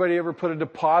 Anybody ever put a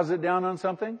deposit down on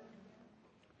something?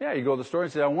 Yeah, you go to the store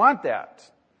and say, I want that.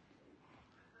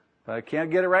 But I can't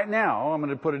get it right now. I'm going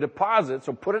to put a deposit,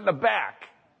 so put it in the back.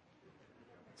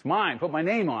 It's mine. Put my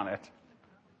name on it.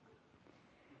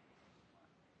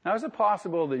 Now, is it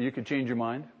possible that you could change your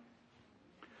mind?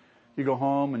 You go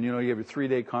home and, you have your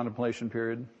 3-day contemplation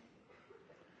period.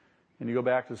 And you go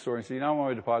back to the store and say, I want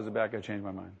my deposit back. I changed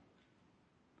my mind.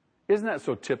 Isn't that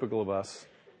so typical of us?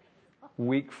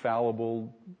 Weak,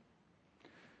 fallible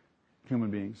human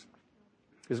beings.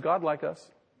 Is God like us?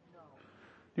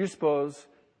 Do you suppose,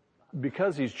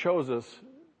 because He's chose us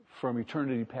from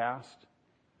eternity past,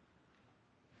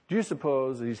 do you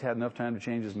suppose that He's had enough time to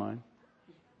change His mind?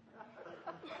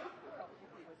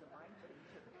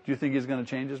 Do you think He's going to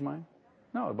change His mind?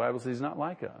 No, the Bible says He's not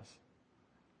like us.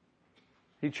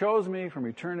 He chose me from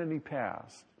eternity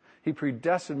past. He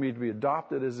predestined me to be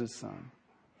adopted as His son.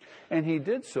 And He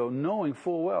did so knowing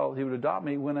full well He would adopt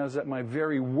me when I was at my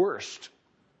very worst.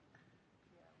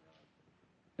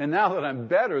 And now that I'm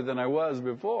better than I was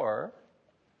before,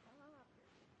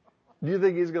 do you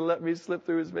think He's going to let me slip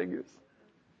through His fingers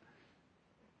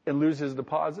and lose His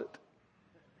deposit?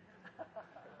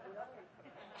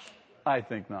 I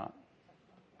think not.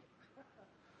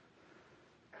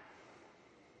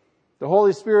 The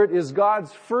Holy Spirit is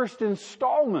God's first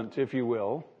installment, if you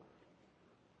will,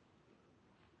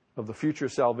 of the future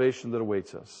salvation that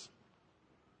awaits us.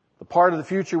 The part of the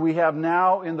future we have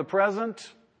now in the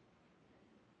present,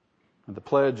 and the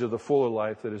pledge of the fuller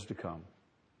life that is to come.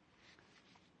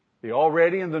 The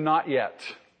already and the not yet.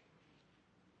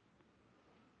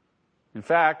 In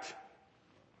fact,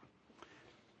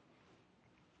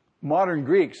 modern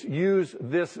Greeks use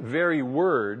this very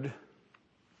word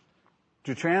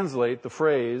to translate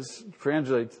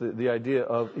the idea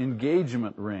of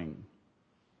engagement ring.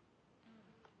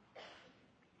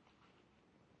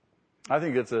 I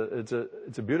think it's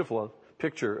a beautiful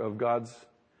picture of God's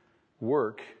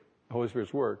work, the Holy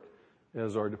Spirit's work,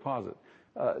 as our deposit.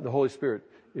 The Holy Spirit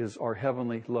is our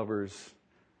heavenly lover's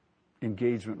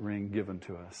engagement ring given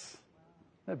to us.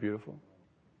 Isn't that beautiful?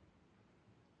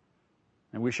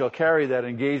 And we shall carry that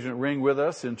engagement ring with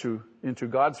us into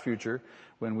God's future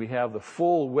when we have the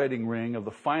full wedding ring of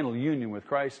the final union with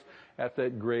Christ at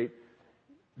that great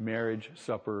marriage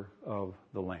supper of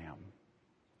the Lamb.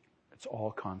 It's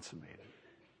all consummated.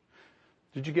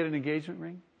 Did you get an engagement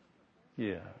ring?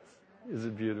 Yes. Is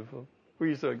it beautiful? Were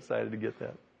you so excited to get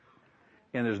that?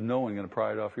 And there's no one going to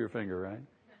pry it off your finger, right?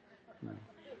 No.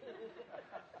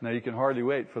 Now you can hardly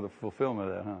wait for the fulfillment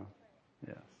of that, huh?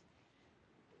 Yes.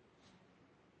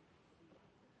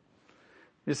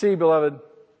 You see, beloved,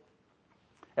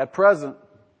 at present,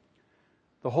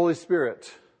 the Holy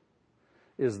Spirit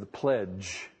is the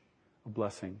pledge of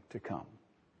blessing to come.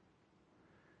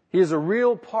 He is a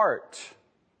real part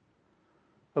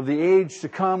of the age to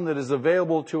come that is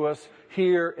available to us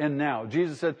here and now.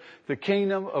 Jesus said, the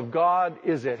kingdom of God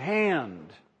is at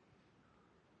hand.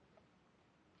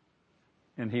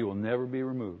 And He will never be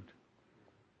removed.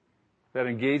 That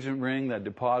engagement ring, that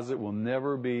deposit will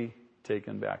never be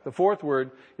taken back. The fourth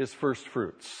word is first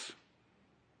fruits.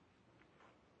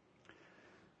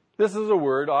 This is a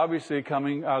word obviously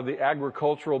coming out of the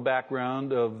agricultural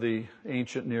background of the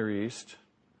ancient Near East.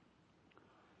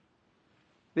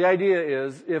 The idea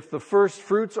is, if the first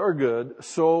fruits are good,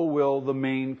 so will the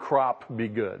main crop be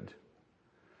good.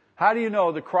 How do you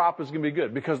know the crop is going to be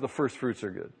good? Because the first fruits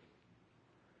are good.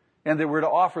 And that we're to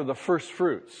offer the first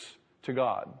fruits to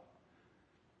God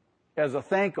as a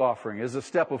thank offering, as a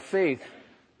step of faith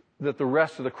that the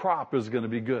rest of the crop is going to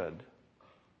be good.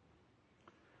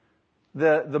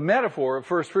 The metaphor of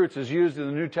first fruits is used in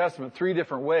the New Testament 3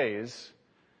 different ways.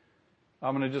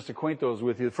 I'm going to just acquaint those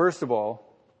with you. First of all,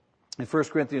 in 1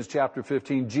 Corinthians chapter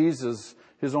 15, Jesus,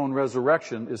 His own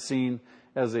resurrection, is seen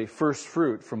as a first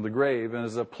fruit from the grave and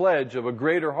as a pledge of a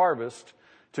greater harvest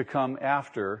to come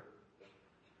after,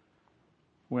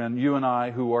 when you and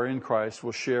I, who are in Christ,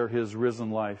 will share His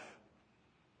risen life.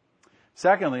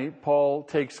 Secondly, Paul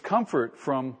takes comfort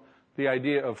from the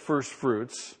idea of first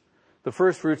fruits, the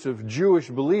first fruits of Jewish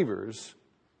believers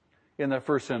in that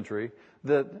first century,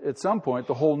 that at some point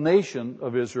the whole nation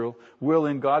of Israel will,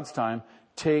 in God's time,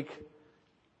 take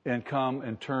and come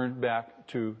and turn back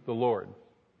to the Lord.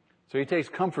 So he takes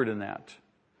comfort in that.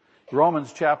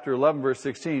 Romans chapter 11, verse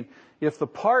 16, if the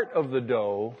part of the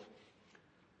dough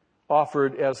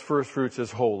offered as first fruits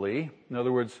is holy, in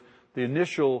other words, the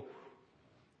initial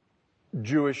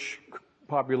Jewish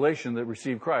population that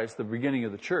received Christ, the beginning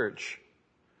of the church,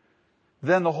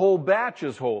 then the whole batch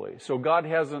is holy. So God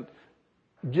hasn't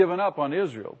given up on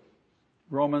Israel.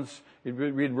 You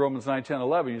read Romans 9, 10,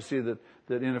 11, you see that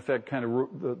in effect kind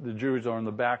of the Jews are on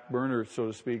the back burner, so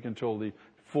to speak, until the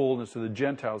fullness of the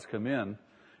Gentiles come in.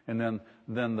 And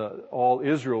then all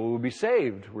Israel will be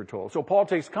saved, we're told. So Paul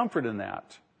takes comfort in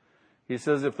that. He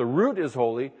says, if the root is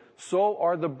holy, so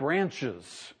are the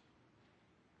branches.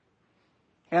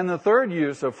 And the third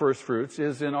use of first fruits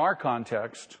is in our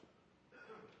context.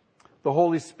 The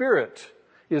Holy Spirit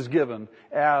is given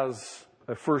as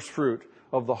a first fruit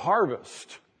of the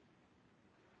harvest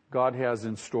God has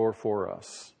in store for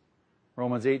us.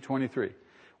 Romans 8:23.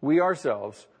 We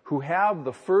ourselves, who have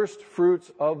the first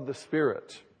fruits of the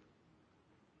Spirit.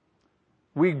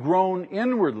 We groan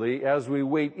inwardly as we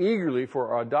wait eagerly for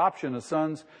our adoption as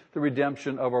sons, the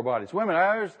redemption of our bodies. Wait a minute,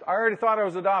 I already thought I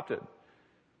was adopted.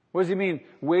 What does he mean,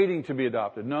 waiting to be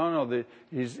adopted? No,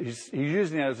 he's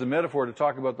using that as a metaphor to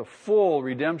talk about the full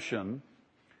redemption.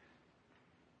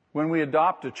 When we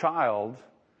adopt a child,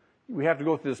 we have to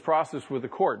go through this process with the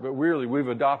court, but really we've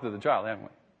adopted the child, haven't we?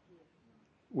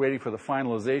 Waiting for the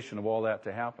finalization of all that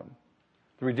to happen.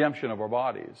 The redemption of our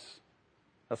bodies.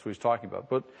 That's what he's talking about.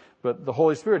 But the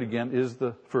Holy Spirit, again, is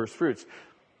the first fruits.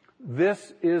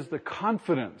 This is the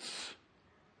confidence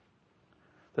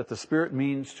that the Spirit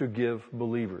means to give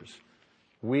believers.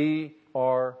 We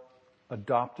are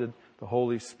adopted. The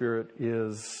Holy Spirit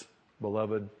is,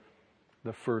 beloved,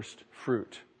 the first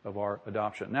fruit of our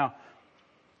adoption. Now,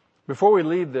 before we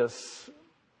leave this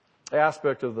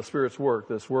aspect of the Spirit's work,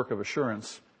 this work of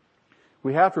assurance,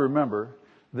 we have to remember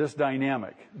this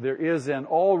dynamic. There is an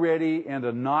already and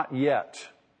a not yet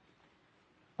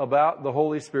about the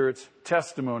Holy Spirit's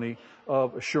testimony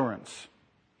of assurance.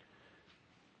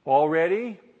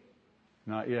 Already,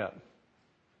 not yet.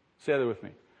 Say that with me.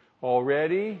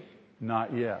 Already,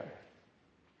 not yet.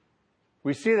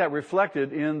 We see that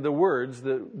reflected in the words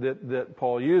that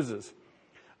Paul uses.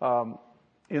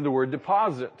 In the word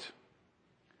deposit.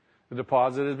 The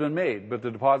deposit has been made, but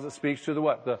the deposit speaks to the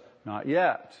what? The not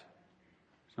yet.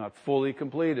 It's not fully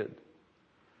completed.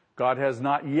 God has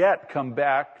not yet come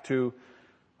back to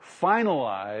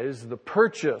finalize the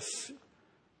purchase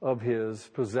of His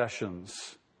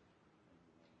possessions.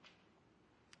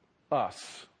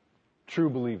 Us, true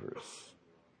believers,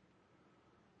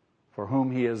 for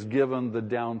whom He has given the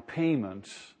down payment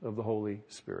of the Holy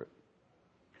Spirit.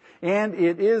 And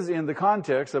it is in the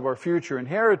context of our future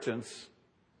inheritance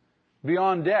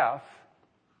beyond death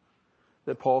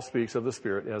that Paul speaks of the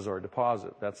Spirit as our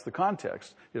deposit. That's the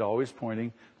context. It always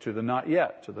pointing to the not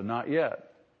yet, to the not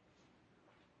yet.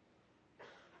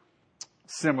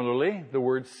 Similarly, the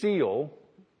word seal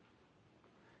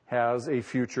has a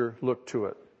future look to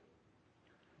it.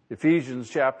 Ephesians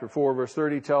chapter 4, verse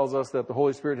 30 tells us that the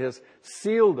Holy Spirit has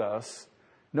sealed us,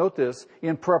 note this,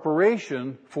 in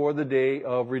preparation for the day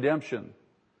of redemption.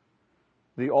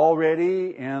 The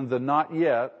already and the not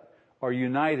yet are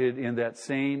united in that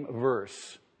same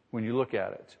verse when you look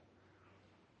at it.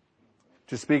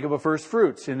 To speak of a first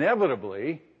fruits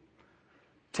inevitably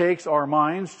takes our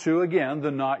minds to, again,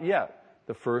 the not yet,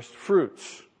 the first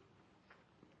fruits.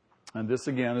 And this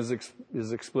again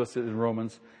is explicit in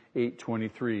Romans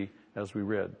 8:23 as we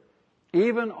read.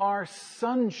 Even our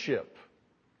sonship,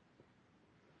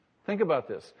 think about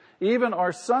this, even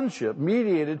our sonship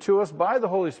mediated to us by the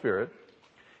Holy Spirit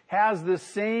has this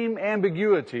same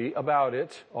ambiguity about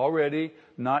it, already,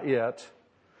 not yet.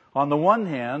 On the one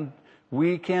hand,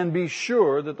 we can be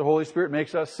sure that the Holy Spirit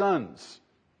makes us sons.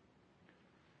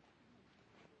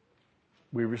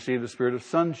 We receive the spirit of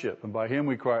sonship, and by Him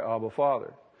we cry, Abba,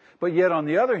 Father. But yet, on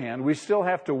the other hand, we still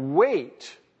have to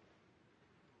wait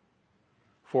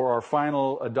for our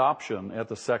final adoption at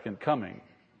the second coming.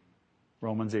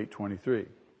 Romans 8:23.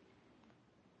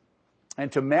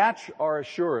 And to match our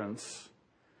assurance,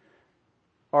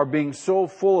 our being so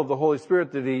full of the Holy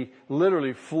Spirit that He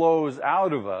literally flows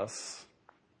out of us,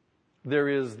 there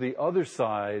is the other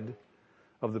side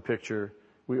of the picture.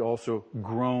 We also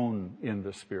groan in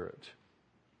the Spirit,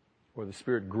 or the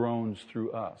Spirit groans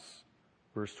through us.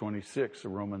 Verse 26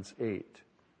 of Romans 8.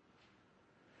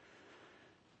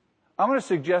 I'm going to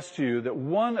suggest to you that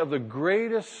one of the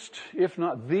greatest, if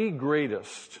not the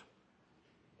greatest,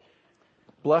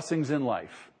 blessings in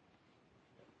life.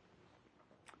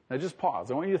 Now just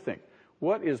pause. I want you to think.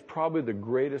 What is probably the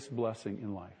greatest blessing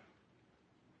in life?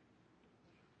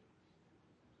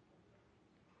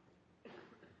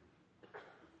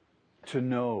 To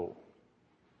know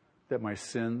that my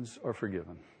sins are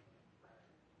forgiven.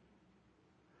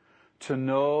 To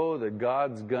know that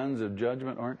God's guns of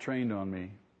judgment aren't trained on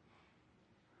me.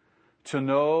 To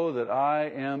know that I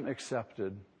am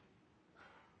accepted.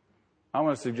 I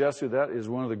want to suggest to you that is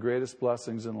one of the greatest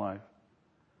blessings in life.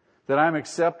 That I'm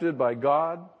accepted by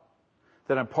God,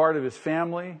 that I'm part of His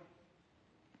family,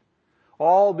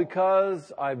 all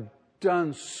because I've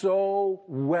done so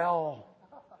well.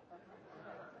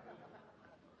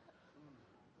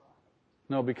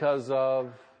 No, because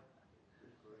of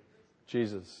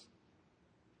Jesus.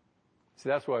 See,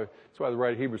 that's why the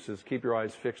writer of Hebrews says, keep your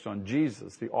eyes fixed on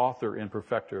Jesus, the author and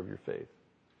perfecter of your faith.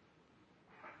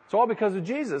 It's all because of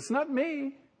Jesus, not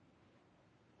me.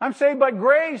 I'm saved by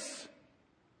grace.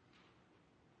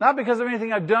 Not because of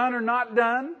anything I've done or not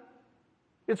done.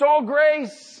 It's all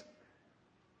grace.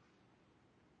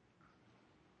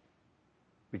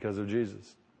 because of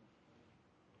Jesus.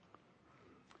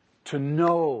 To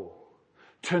know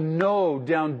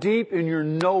down deep in your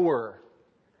knower.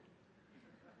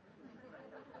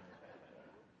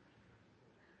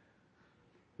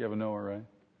 You have a knower, right?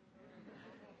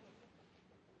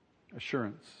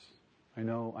 Assurance. I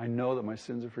know that my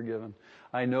sins are forgiven.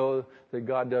 I know that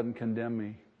God doesn't condemn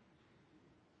me.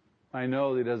 I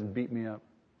know that He doesn't beat me up.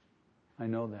 I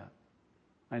know that.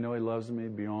 I know He loves me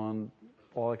beyond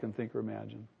all I can think or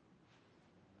imagine.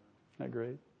 Isn't that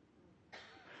great?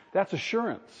 That's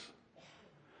assurance.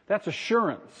 That's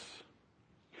assurance.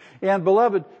 And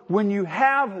beloved, when you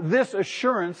have this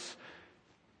assurance,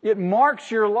 it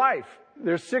marks your life.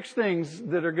 There's 6 things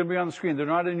that are going to be on the screen. They're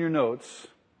not in your notes.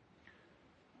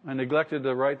 I neglected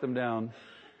to write them down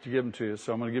to give them to you,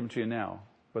 so I'm going to give them to you now.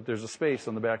 But there's a space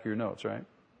on the back of your notes, right?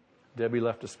 Debbie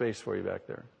left a space for you back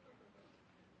there.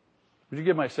 Would you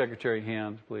give my secretary a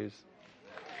hand, please?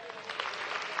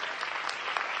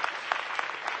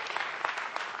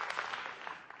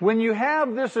 When you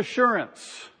have this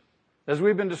assurance, as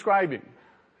we've been describing,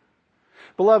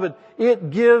 beloved,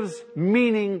 it gives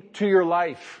meaning to your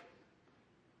life.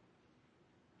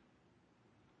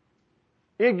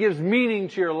 It gives meaning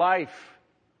to your life.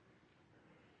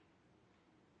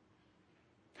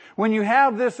 When you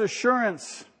have this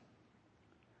assurance,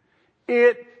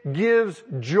 it gives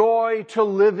joy to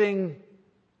living.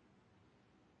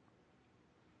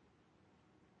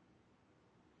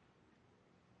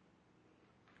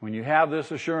 When you have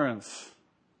this assurance,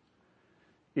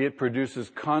 it produces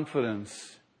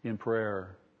confidence in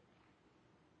prayer.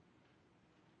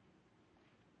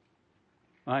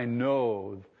 I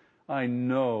know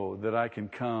that I can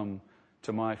come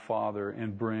to my Father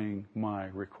and bring my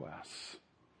requests.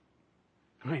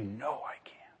 I know I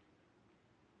can.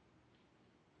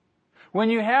 When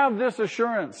you have this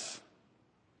assurance,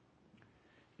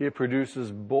 it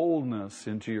produces boldness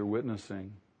into your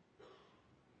witnessing.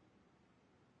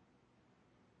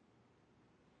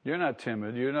 You're not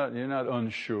timid. You're not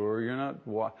unsure.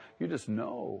 You just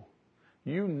know.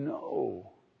 You know.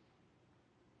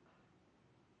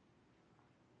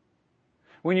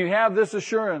 When you have this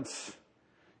assurance,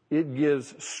 it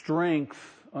gives strength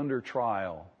under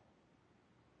trial.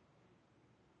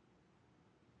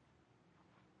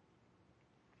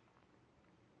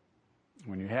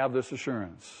 When you have this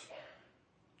assurance,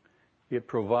 it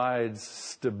provides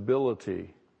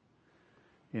stability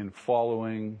in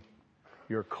following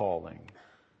your calling.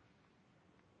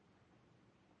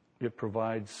 It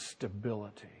provides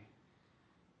stability.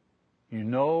 You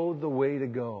know the way to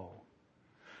go.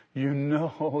 You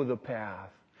know the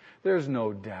path. There's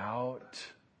no doubt.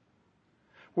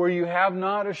 Where you have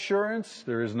not assurance,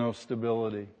 there is no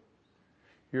stability.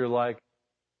 You're like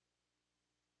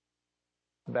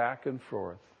back and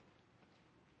forth.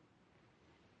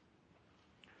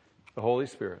 The Holy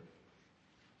Spirit.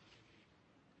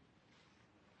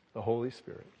 The Holy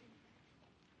Spirit.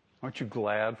 Aren't you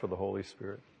glad for the Holy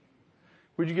Spirit?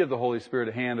 Would you give the Holy Spirit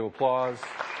a hand of applause?